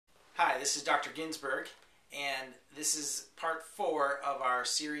Hi, this is Dr. Ginsberg, and this is part 4 of our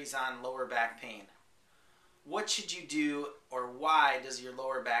series on lower back pain. What should you do, or why does your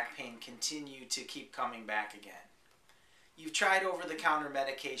lower back pain continue to keep coming back again? You've tried over-the-counter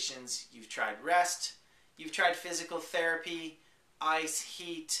medications, you've tried rest, you've tried physical therapy, ice,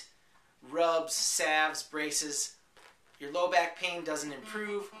 heat, rubs, salves, braces. Your low back pain doesn't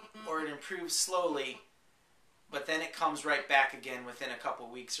improve, or it improves slowly, but then it comes right back again within a couple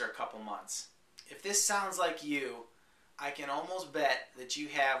weeks or a couple months. If this sounds like you, I can almost bet that you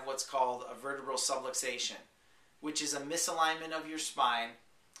have what's called a vertebral subluxation, which is a misalignment of your spine,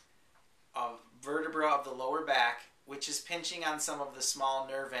 of vertebra of the lower back, which is pinching on some of the small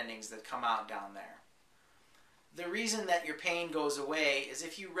nerve endings that come out down there. The reason that your pain goes away is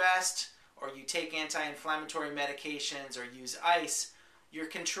if you rest or you take anti-inflammatory medications or use ice, you're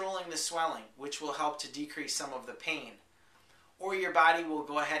controlling the swelling, which will help to decrease some of the pain. Or your body will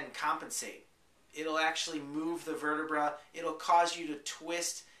go ahead and compensate. It'll actually move the vertebra. It'll cause you to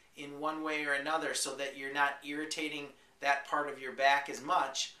twist in one way or another so that you're not irritating that part of your back as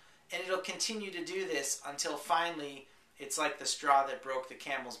much. And it'll continue to do this until finally it's like the straw that broke the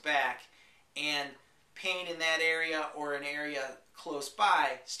camel's back, and pain in that area or an area close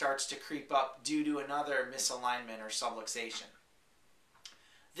by starts to creep up due to another misalignment or subluxation.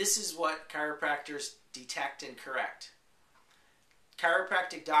 This is what chiropractors detect and correct.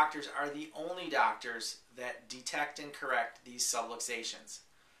 Chiropractic doctors are the only doctors that detect and correct these subluxations.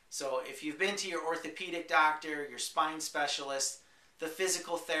 So if you've been to your orthopedic doctor, your spine specialist, the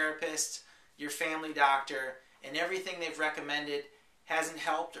physical therapist, your family doctor, and everything they've recommended hasn't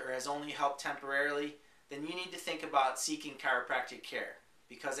helped or has only helped temporarily, then you need to think about seeking chiropractic care.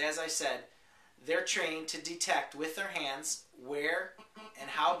 Because as I said, they're trained to detect with their hands where and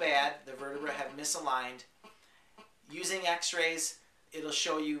how bad the vertebrae have misaligned. Using x-rays, it'll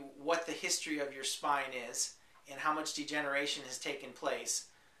show you what the history of your spine is and how much degeneration has taken place.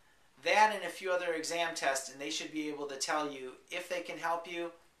 That and a few other exam tests, and they should be able to tell you if they can help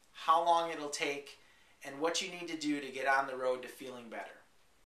you, how long it'll take, and what you need to do to get on the road to feeling better.